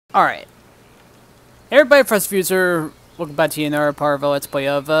Alright. Hey everybody, FriesPlays here. Welcome back to another part of a Let's Play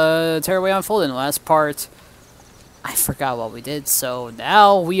of Tearaway Unfolded. In the last part, I forgot what we did, so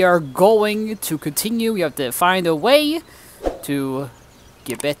now we are going to continue. We have to find a way to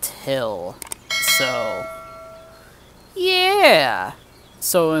Gibbet Hill. So, yeah.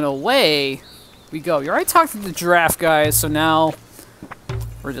 So in a way, we go. You already talked to the giraffe guys, so now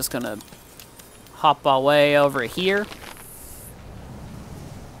we're just gonna hop our way over here.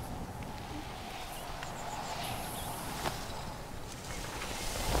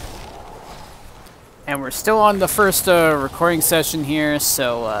 And we're still on the first recording session here,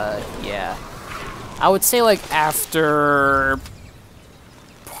 so yeah. I would say like after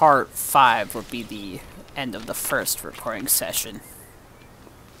part 5 would be the end of the first recording session.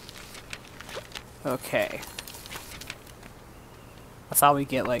 Okay. I thought we'd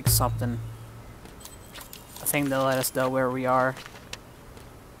get like something. A thing to let us know where we are.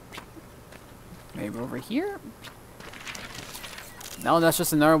 Maybe over here? No, that's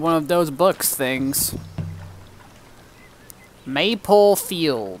just another one of those books things. Maypole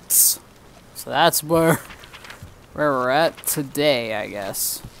Fields. So that's where we're at today, I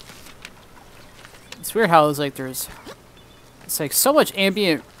guess. It's weird how it's like it's like so much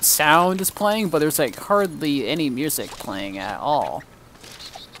ambient sound is playing, but there's like hardly any music playing at all.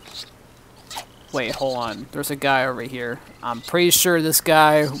 Wait, hold on. There's a guy over here. I'm pretty sure this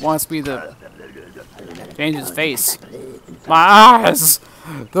guy wants me to change his face. My eyes!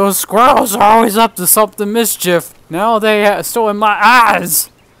 Those squirrels are always up to something mischief. Now they have stolen my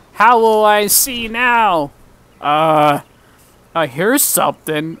eyes! How will I see now? Here's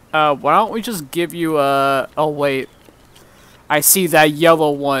something. Why don't we just give you oh wait. I see that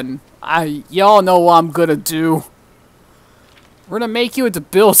yellow one. Y'all know what I'm gonna do. We're gonna make you into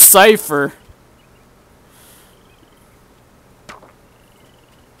Bill Cipher.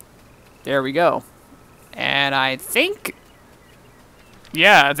 There we go. And I think...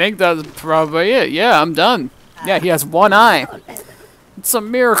 yeah, I think that's probably it. Yeah, I'm done. Yeah, he has one eye. It's a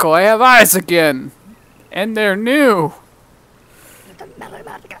miracle. I have eyes again. And they're new.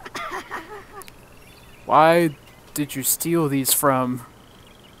 Why did you steal these from?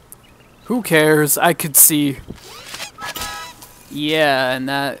 Who cares? I could see. Yeah, and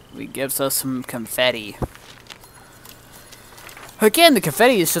that gives us some confetti. Again, the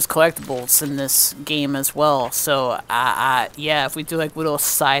confetti is just collectibles in this game as well, so, yeah, if we do, like, little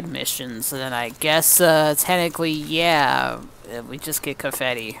side missions, then I guess, technically, yeah, we just get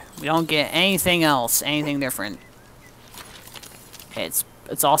confetti. We don't get anything else, anything different. It's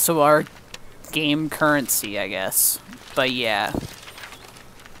also our game currency, I guess, but yeah.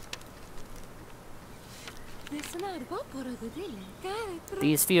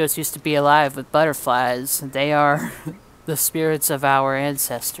 These fields used to be alive with butterflies. They are... the spirits of our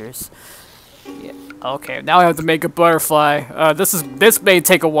ancestors. Yeah. Okay, now I have to make a butterfly. This may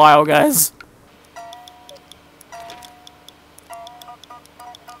take a while, guys.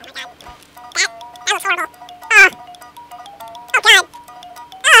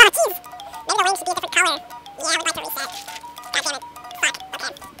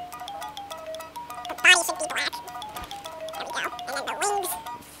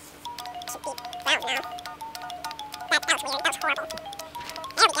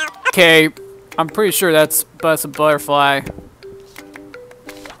 Okay, I'm pretty sure that's a butterfly.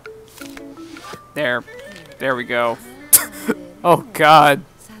 There we go. Oh God.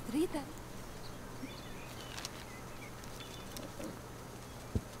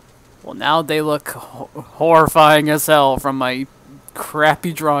 Well, now they look horrifying as hell from my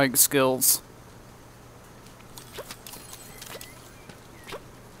crappy drawing skills.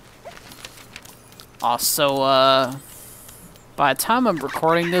 Also, by the time I'm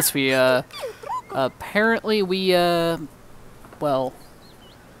recording this, we, apparently we, well,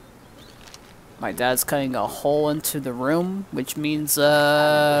 my dad's cutting a hole into the room, which means,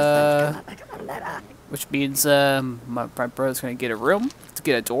 my brother's gonna get a room, to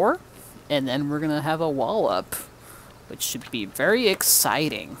get a door, and then we're gonna have a wall up, which should be very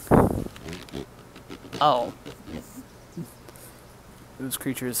exciting. Oh. Those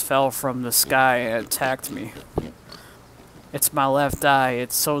creatures fell from the sky and attacked me. It's my left eye.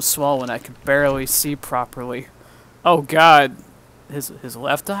 It's so swollen I can barely see properly. Oh God, his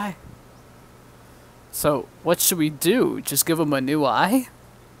left eye? So what should we do? Just give him a new eye?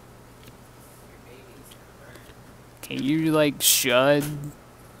 Can you like shud?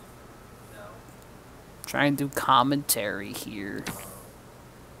 Try and do commentary here.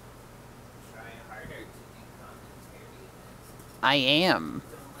 I am.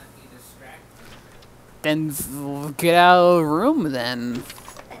 Then get out of the room then.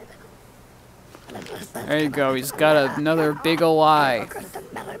 There you go, he's got another big ol' eye.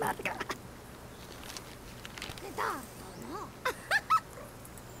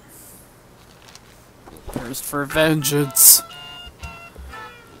 Thirst for vengeance.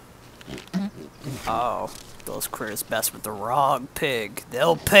 Oh, those critters best with the wrong pig.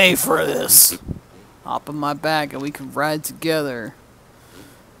 They'll pay for this. Hop on my back and we can ride together.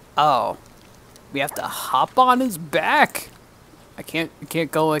 Oh, we have to hop on his back. I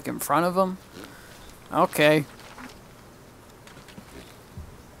can't go like in front of him. Okay.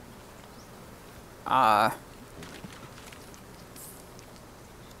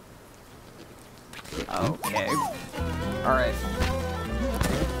 Okay. Alright.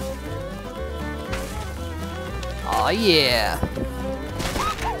 Oh yeah.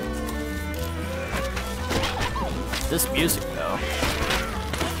 This music though.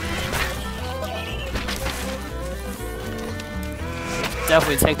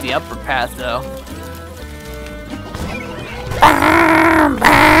 Definitely take the upper path though.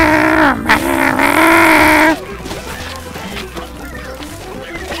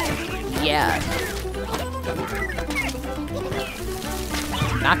 Yeah.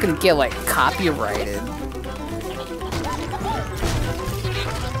 Not gonna get like copyrighted.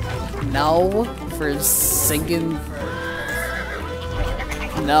 No, for singing.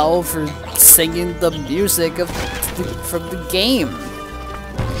 No, for singing the music from the game.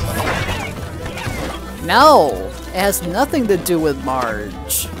 No, it has nothing to do with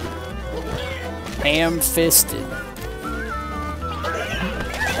Marge. Ham-fisted.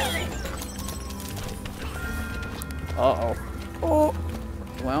 Uh-oh. Oh.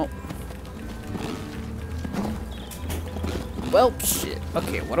 Well. Well, shit.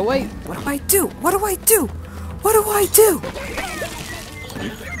 Okay, what do I do? What do I do? What do I do?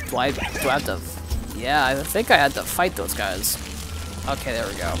 Do I have to... Yeah, I think I had to fight those guys. Okay, there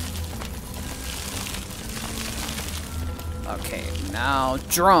we go. Okay, now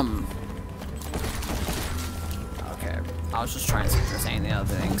drum. Okay, I was just trying to see if there's any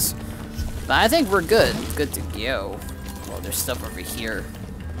other things. But I think we're good. Good to go. Well, there's stuff over here.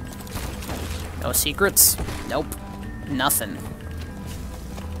 No secrets? Nope. Nothing.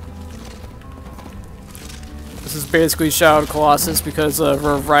 This is basically Shadow Colossus because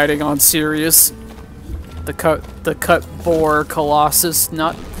we're riding on Sirius. The cut boar Colossus,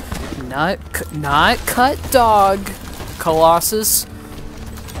 not cut dog Colossus.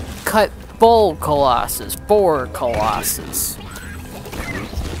 Cut bull Colossus. Boar Colossus.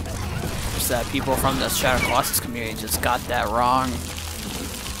 Just that people from the Shadow Colossus community just got that wrong.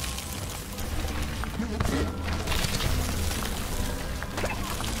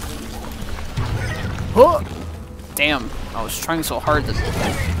 Oh! Damn, I was trying so hard to...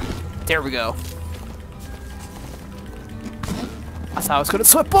 There we go. I thought I was gonna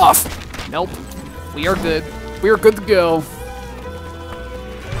slip off! Nope. We are good. We are good to go.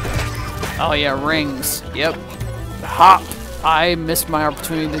 Oh yeah, rings. Yep. Hop! I missed my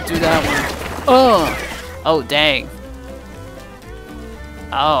opportunity to do that one. Oh, dang.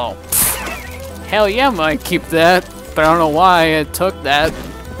 Oh. Hell yeah, I might keep that. But I don't know why I took that.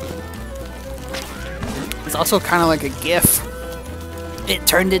 It's also kind of like a GIF. It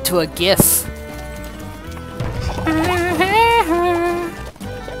turned into a GIF.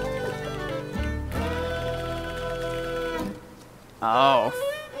 Oh.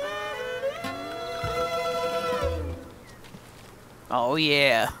 Oh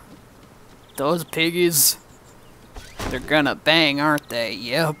yeah. Those piggies, they're gonna bang, aren't they?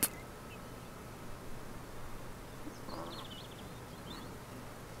 Yep.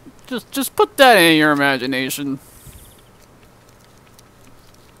 Just put that in your imagination.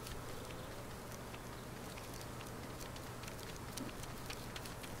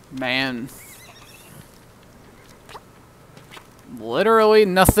 Man. Literally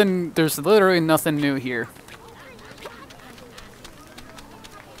nothing, there's literally nothing new here.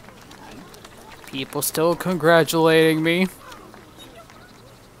 People still congratulating me.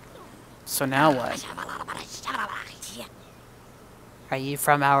 So now what? Are you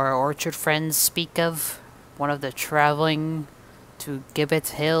from our orchard friends speak of? One of the traveling to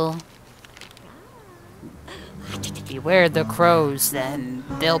Gibbet Hill? Beware the crows, then.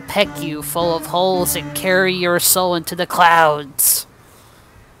 They'll peck you full of holes and carry your soul into the clouds.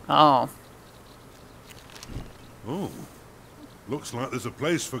 Oh. Oh. Looks like there's a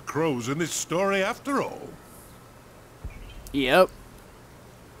place for crows in this story after all. Yep.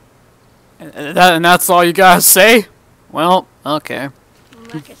 And that's all you guys say? Well, okay.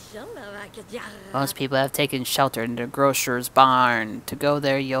 Most people have taken shelter in the grocer's barn. To go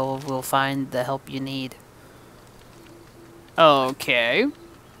there, you will find the help you need. Okay.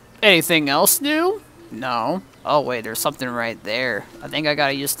 Anything else new? No. Oh wait, there's something right there. I think I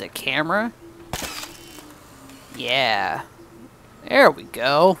gotta use the camera. Yeah. There we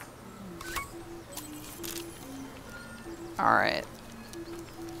go. Alright.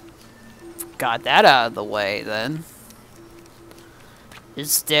 Got that out of the way then.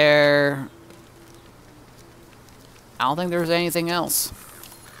 Is there... I don't think there's anything else.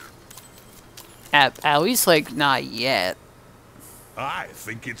 At least, like, not yet. I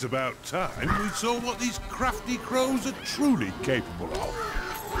think it's about time we saw what these crafty crows are truly capable of.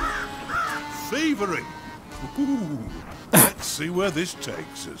 Thievery! Ooh, let's see where this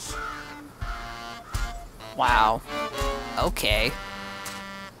takes us. Wow. Okay.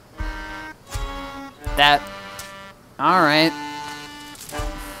 That... Alright.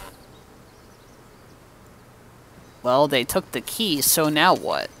 Well, they took the key, so now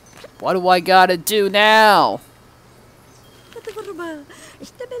what? What do I gotta do now?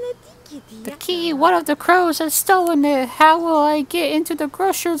 The key! One of the crows has stolen it! How will I get into the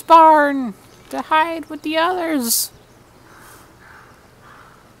grocer's barn to hide with the others?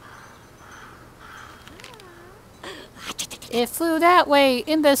 It flew that way,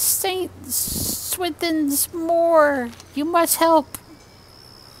 in the St. Swithin's Moor. You must help.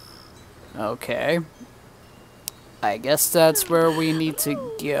 Okay. I guess that's where we need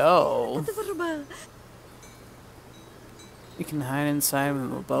to go. We can hide inside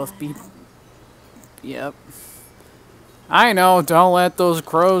and we'll both be... Yep. I know, don't let those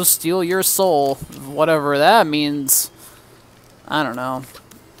crows steal your soul. Whatever that means. I don't know.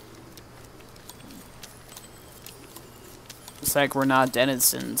 It's like we're not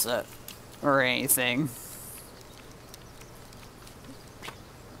denizens or anything.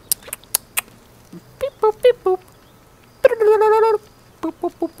 Beep boop beep boop. Boop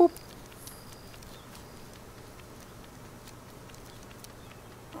boop boop boop.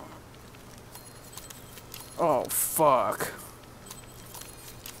 Oh fuck.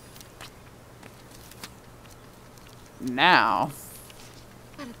 Now.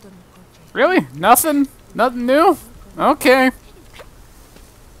 Really? Nothing? Nothing new? Okay.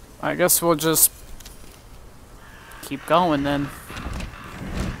 I guess we'll just keep going then.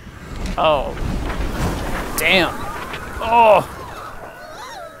 Oh. Damn. Oh.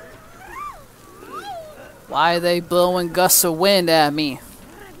 Why are they blowing gusts of wind at me?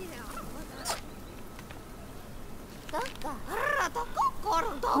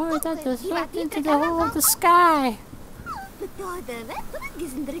 Oh, that just went into the hole of the sky.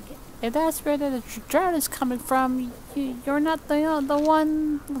 If that's where the drought is coming from, you're not the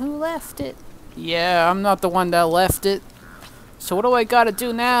one who left it. Yeah, I'm not the one that left it. So what do I gotta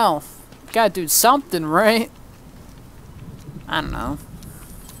do now? Gotta do something, right? I don't know.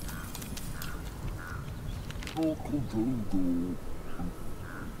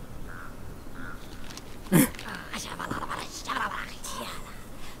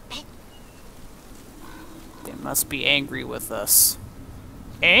 They must be angry with us.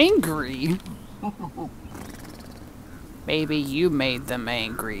 Angry? Maybe you made them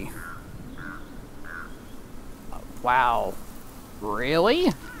angry. Wow.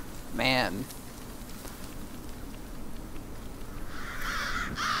 Really? Man.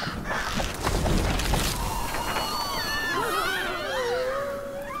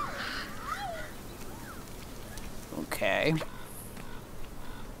 Okay.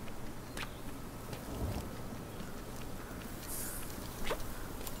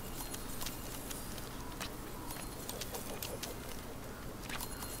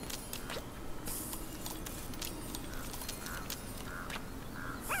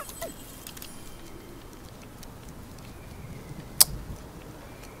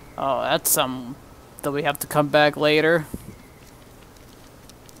 Oh, that's some... Do we have to come back later?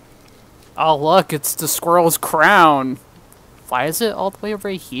 Oh, look, it's the squirrel's crown. Why is it all the way over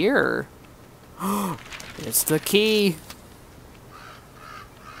here? It's the key.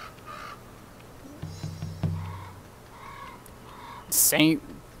 St.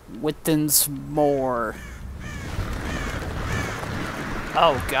 Swithin's Moor.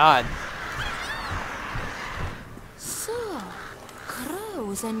 Oh, God. So,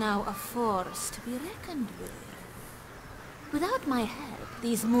 crows are now a force to be reckoned with. Without my help,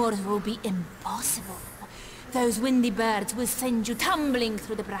 these moors will be impossible. Those windy birds will send you tumbling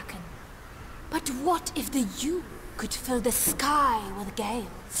through the bracken. But what if the yew could fill the sky with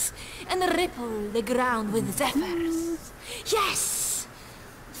gales, and ripple the ground with zephyrs? Yes!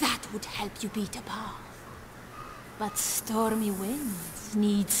 That would help you beat a path. But stormy winds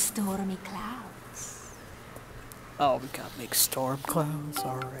need stormy clouds. Oh, we gotta make storm clouds,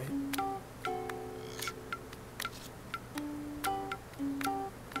 alright.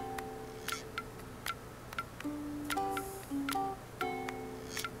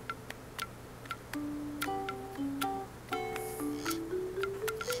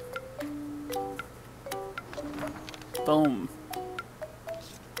 Boom.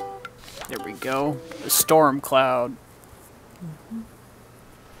 There we go. The storm cloud.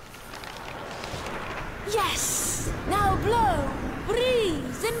 Yes! Now blow,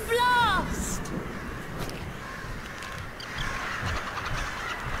 breeze, and blast!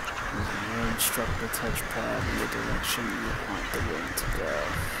 Instruct the touchpad in the direction you want the wind to go.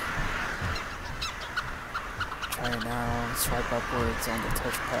 Try now. Swipe upwards on the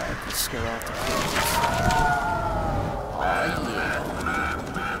touchpad to scare off the creatures. Oh yeah.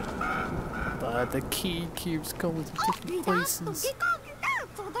 But the key keeps going to different places.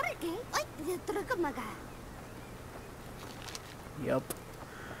 Yup.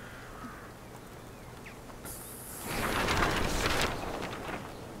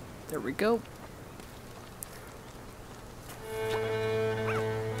 There we go.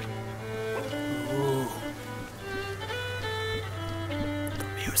 Ooh. The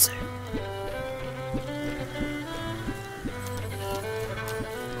music.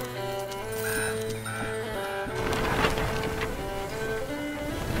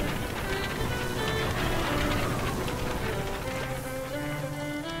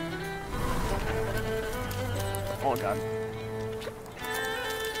 Oh god.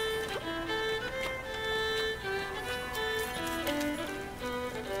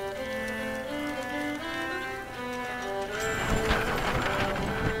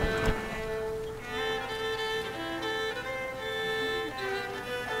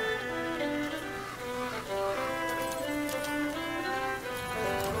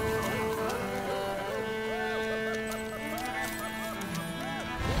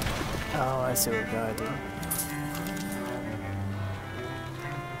 Oh, I see what we gotta do.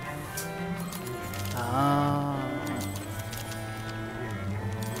 Ah.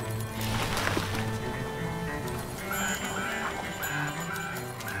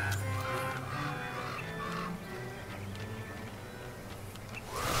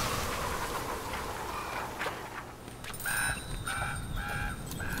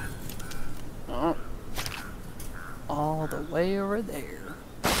 Oh. All the way over there.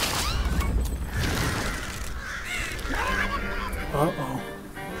 Uh-oh.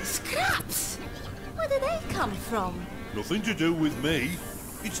 Scraps! Where did they come from? Nothing to do with me.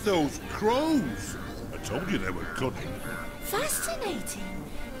 It's those crows. I told you they were cunning. Fascinating.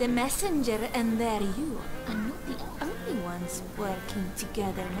 The messenger and there you are not the only ones working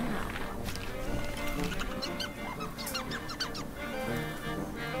together now.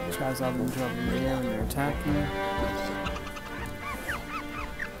 Tries out and jump in the air when they're attacking.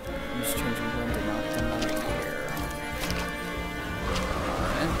 Use changing wind to knock them out of the air.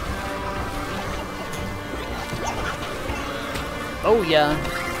 Oh yeah.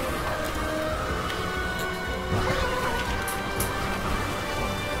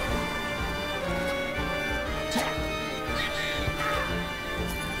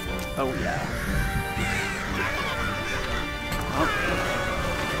 Oh yeah. Oh.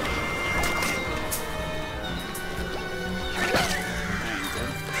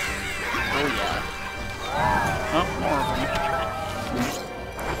 Oh yeah. Oh, more of them.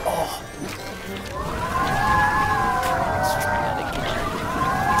 Oh. Let's try that again.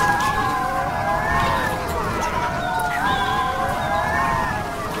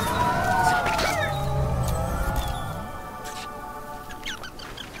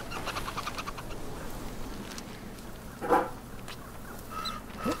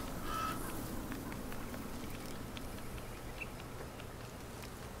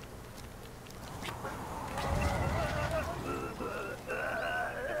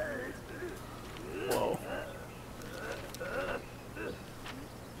 Whoa.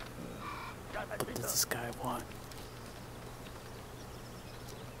 What does this guy want?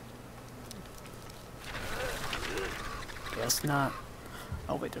 Guess not.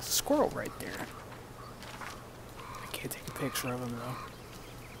 Oh wait, there's a squirrel right there. I can't take a picture of him though.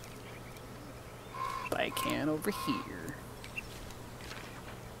 But I can over here.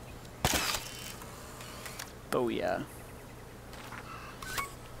 Oh yeah.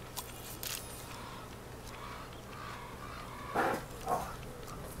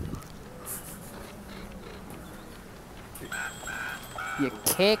 You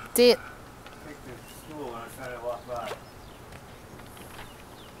kicked it?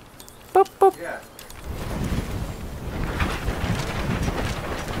 Boop, boop. Yeah.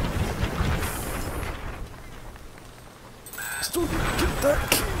 Still didn't get that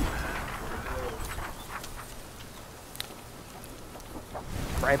key.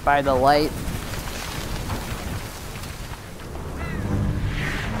 Right by the light.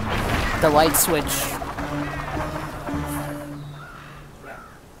 The light switch.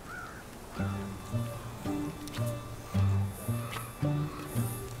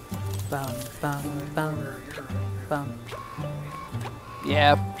 Bum, bum, bum, bum.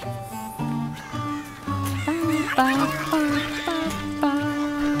 Yeah. Bum, bum, bum, bum, bum.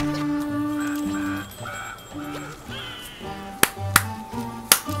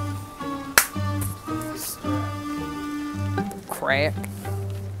 Crack.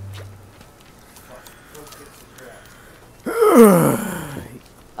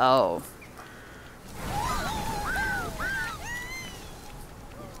 Oh.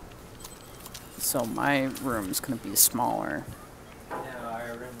 So my room's gonna be smaller. No,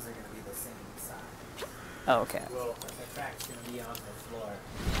 our rooms are going to be the same size. Oh, okay. Well, the crack's going to be on the floor.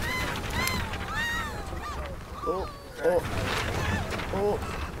 Oh, oh, oh.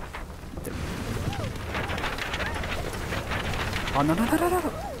 Oh, no, no, no, no,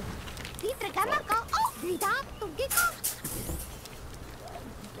 no.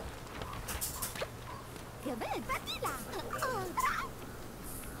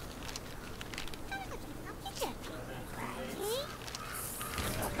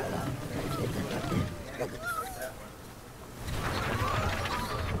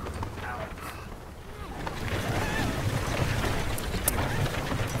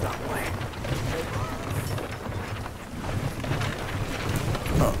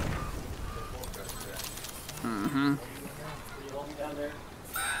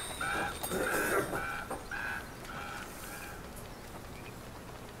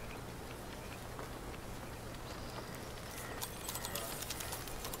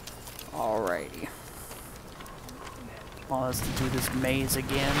 Alrighty. Want us to do this maze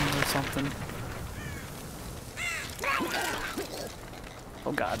again or something?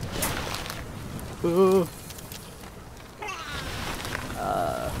 Oh god.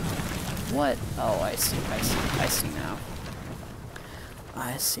 What? Oh, I see now.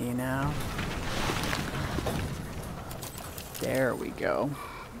 I see now. There we go.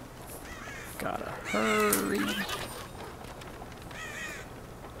 Gotta hurry.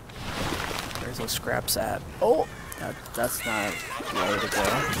 Where's those scraps at? Oh! That's not the way to go.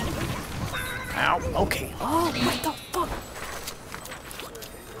 Ow! Okay. Oh, what the fuck?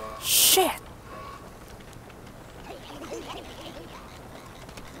 Shit!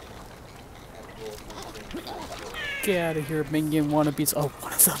 Get out of here, minion wannabes. Oh,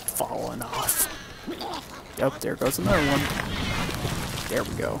 one of them falling off. Yep, there goes another one. There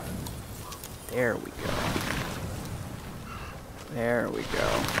we go. There we go. There we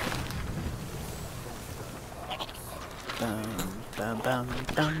go. Bum, bum, bum,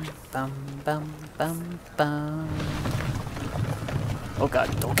 bum, bum, bum, bum, bum. Oh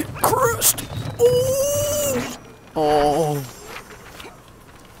god, don't get crushed! Oh! Oh!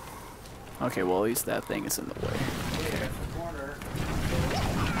 Okay, well at least that thing is in the way. Okay.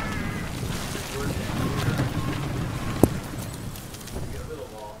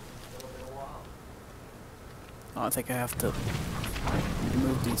 Oh, I think I have to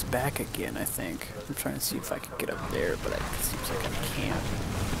move these back again, I think. I'm trying to see if I can get up there, but it seems like I can't.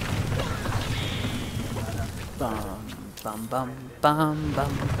 Bum, bum, bum, bum,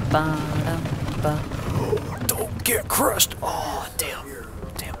 bum, bum, bum. Don't get crushed! Oh, damn.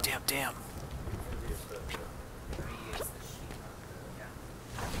 Damn, damn, damn.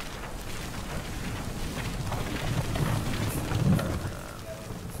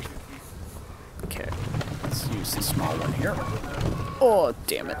 Okay, let's use the small one here. Oh,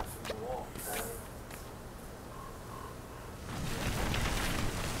 damn it.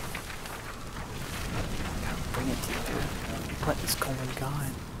 Bring it to you. What is going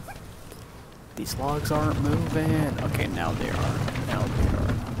on? These logs aren't moving. Okay, now they are. Now they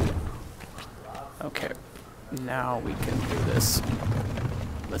are. Okay, now we can do this.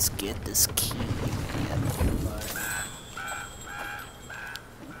 Let's get this key in.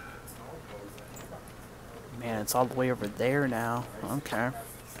 Man, it's all the way over there now. Okay.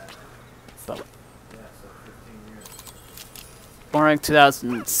 But more like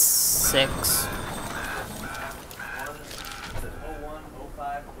 2006. 01,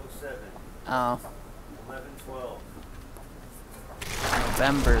 05, 07. Oh. 11, 12.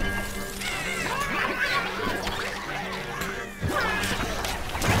 November.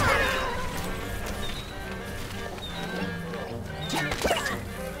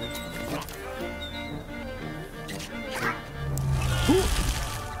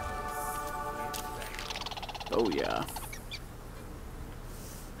 Oh yeah.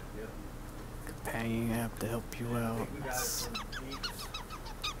 Companion have to help you out.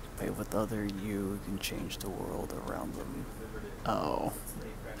 Play with other you can change the world around them. Oh.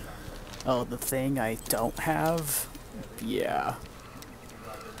 Oh, the thing I don't have? Yeah.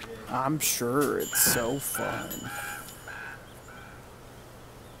 I'm sure it's so fun.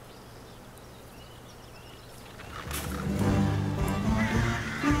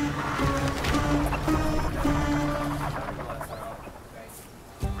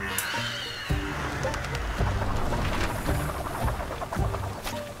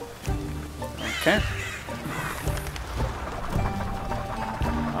 Okay.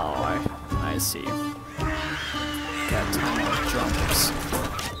 Oh, I see. Got time of jumps.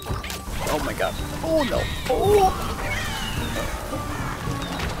 Oh my god. Oh no.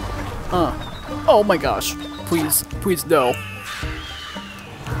 Oh. Oh my gosh. Please, please no.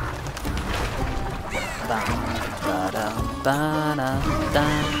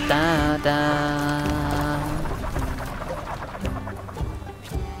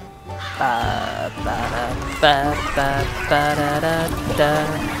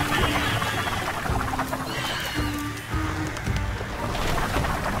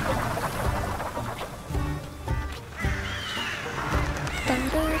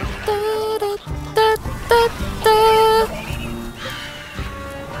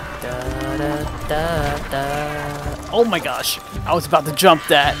 Oh my gosh, I was about to jump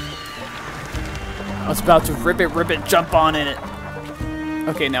that. I was about to rip it, jump on in it.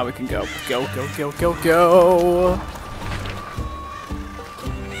 Okay, now we can go. Go, go, go, go, go.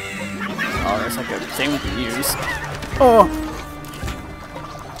 Oh, there's like a thing we can use. Oh.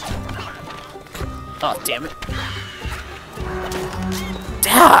 Oh, damn it.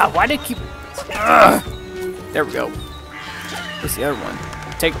 Ah, why did it keep... Ugh. There we go. Where's the other one?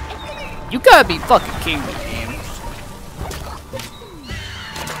 Take... You gotta be fucking kidding me, game.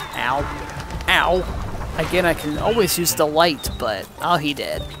 Ow. Ow. Again, I can always use the light, but... Oh, he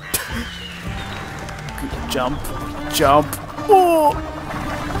did. Jump. Jump. Oh!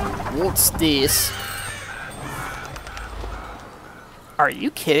 What's this? Are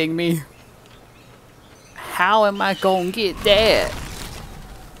you kidding me? How am I gonna get that?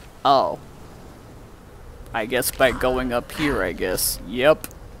 Oh. I guess by going up here, I guess. Yep.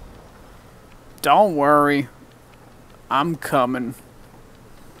 Don't worry. I'm coming.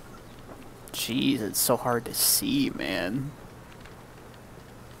 Jeez, it's so hard to see, man.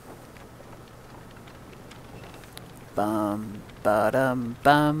 Bum ba-dum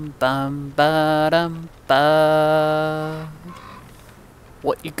bum bum ba-dum ba.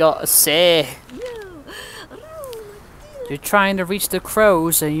 What you gotta say? You're trying to reach the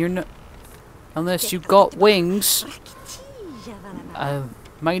crows and you're not... Unless you got wings. A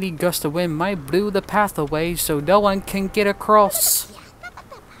mighty gust of wind might blew the path away so no one can get across.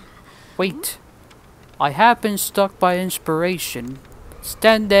 Wait. I have been struck by inspiration.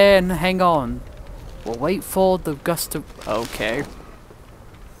 Stand there and hang on. We'll wait for the gust of... Okay.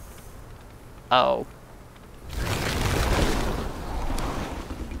 Oh.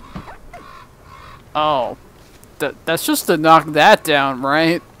 Oh. That's just to knock that down,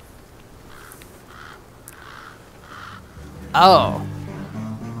 right? Oh.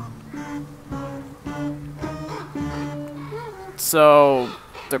 So,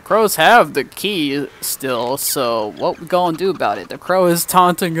 the crows have the key still, so what we gonna do about it? The crow is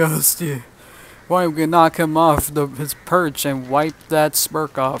taunting us. Yeah. Why don't we knock him off his perch and wipe that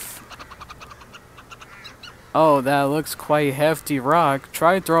smirk off? Oh, that looks quite hefty rock.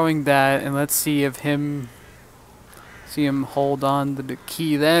 Try throwing that and let's see if him hold on to the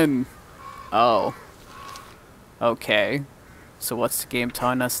key then. Oh. Okay. So what's the game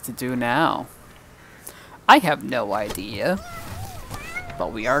telling us to do now? I have no idea.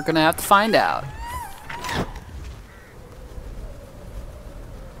 But we are gonna have to find out.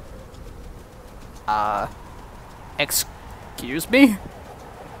 Excuse me?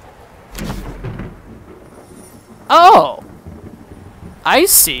 Oh! I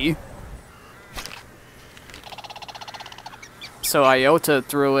see. So Iota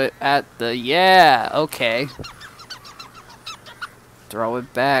threw it at the... Yeah, okay. Throw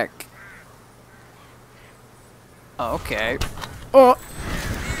it back. Okay. Oh!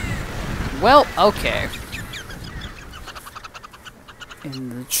 Well, okay. In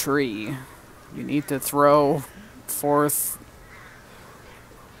the tree. You need to throw forth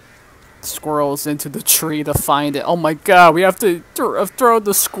squirrels into the tree to find it. Oh my god, we have to throw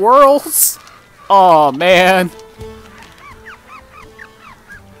the squirrels? Oh man.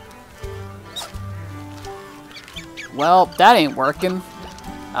 Well, that ain't working.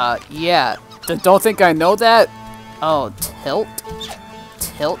 Yeah. Don't think I know that? Oh, tilt?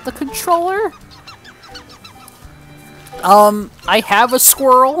 Tilt the controller? I have a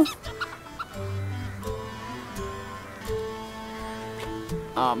squirrel.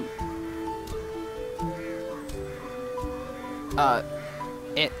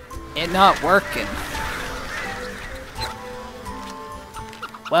 It not working.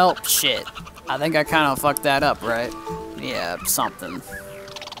 Well, shit. I think I kind of fucked that up, right? Yeah, something.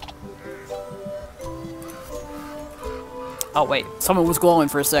 Oh, wait. Someone was glowing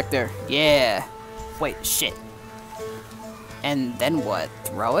for a sec there. Yeah. Wait, shit. And then what?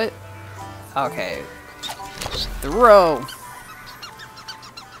 Throw it? Okay. Throw.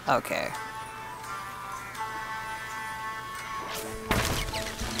 Okay.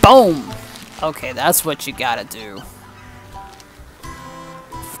 Boom! Okay, that's what you gotta do.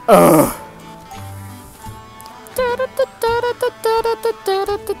 Ugh.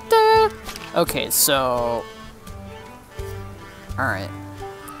 Okay, so... Alright.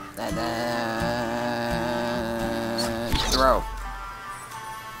 And then... Throw.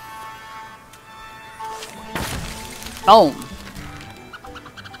 Boom!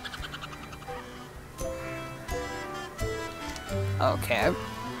 Okay.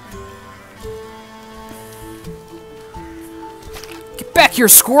 Get back here,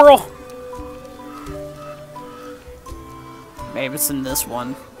 squirrel! Maybe it's in this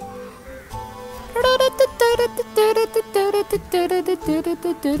one.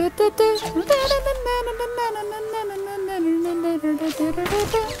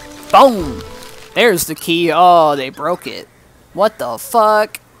 Boom! There's the key. Oh, they broke it. What the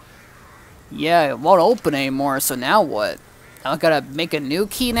fuck? Yeah, it won't open anymore, so now what? I gotta make a new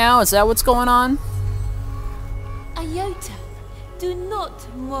key now? Is that what's going on? Iota, do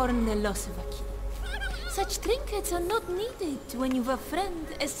not mourn the loss of a key. Such trinkets are not needed when you've a friend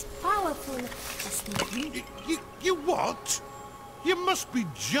as powerful as the wind. You what? You must be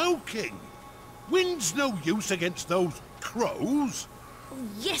joking. Wind's no use against those crows.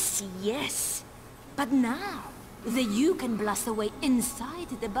 Yes, yes. But now, you can blast away inside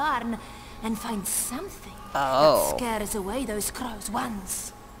the barn and find something that scares away those crows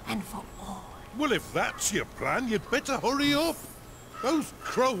once and for all. Well, if that's your plan, you'd better hurry up. Those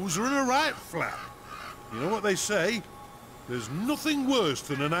crows are in a right flap. You know what they say? There's nothing worse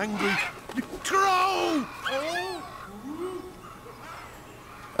than an angry crow!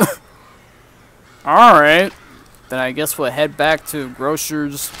 Alright. Then I guess we'll head back to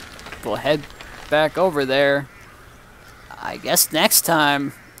Grocer's. We'll head back over there. I guess next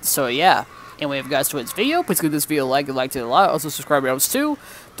time. So yeah. Anyway, if you guys enjoyed this video, please give this video a like and like it a lot. Also subscribe to else too.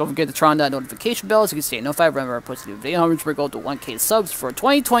 Don't forget to turn on that notification bell so you can stay notified whenever I post a new video. I'm going to go to 1K subs for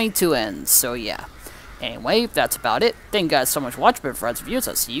 2022 ends. So yeah. Anyway, that's about it. Thank you guys so much for watching. Fries Reviews.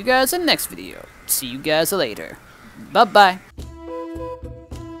 I'll see you guys in the next video. See you guys later. Bye-bye.